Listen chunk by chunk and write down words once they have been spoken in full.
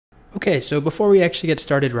Okay, so before we actually get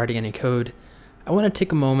started writing any code, I want to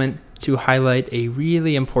take a moment to highlight a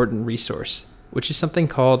really important resource, which is something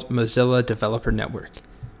called Mozilla Developer Network,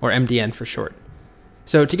 or MDN for short.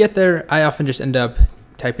 So to get there, I often just end up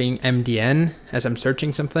typing MDN as I'm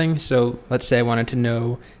searching something. So let's say I wanted to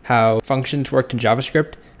know how functions worked in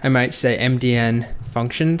JavaScript. I might say MDN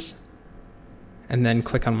functions and then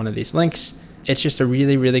click on one of these links. It's just a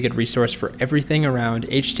really, really good resource for everything around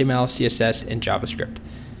HTML, CSS, and JavaScript.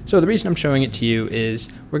 So the reason I'm showing it to you is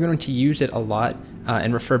we're going to use it a lot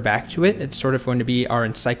and refer back to it. It's sort of going to be our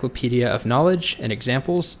encyclopedia of knowledge and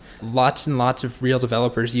examples. Lots and lots of real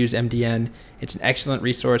developers use MDN. It's an excellent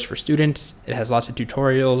resource for students. It has lots of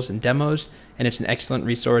tutorials and demos, and it's an excellent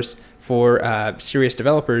resource for serious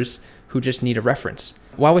developers who just need a reference.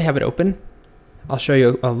 While we have it open, I'll show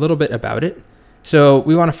you a little bit about it. So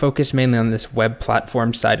we want to focus mainly on this web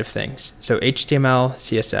platform side of things. So HTML,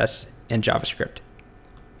 CSS, and JavaScript.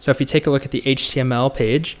 So if you take a look at the HTML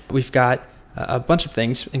page, we've got a bunch of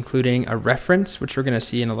things, including a reference, which we're going to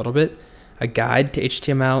see in a little bit, a guide to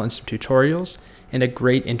HTML and some tutorials, and a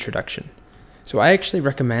great introduction. So I actually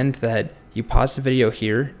recommend that you pause the video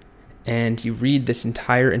here and you read this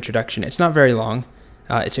entire introduction. It's not very long.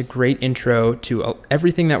 It's a great intro to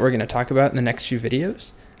everything that we're going to talk about in the next few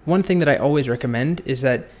videos. One thing that I always recommend is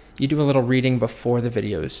that you do a little reading before the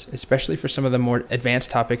videos, especially for some of the more advanced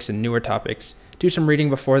topics and newer topics. Do some reading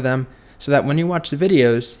before them so that when you watch the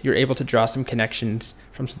videos, you're able to draw some connections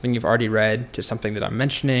from something you've already read to something that I'm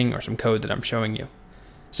mentioning or some code that I'm showing you.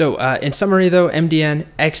 So in summary though, MDN,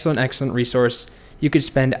 excellent resource. You could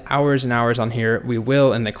spend hours and hours on here. We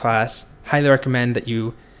will in the class. Highly recommend that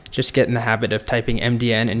you just get in the habit of typing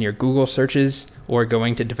MDN in your Google searches or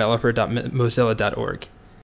going to developer.mozilla.org.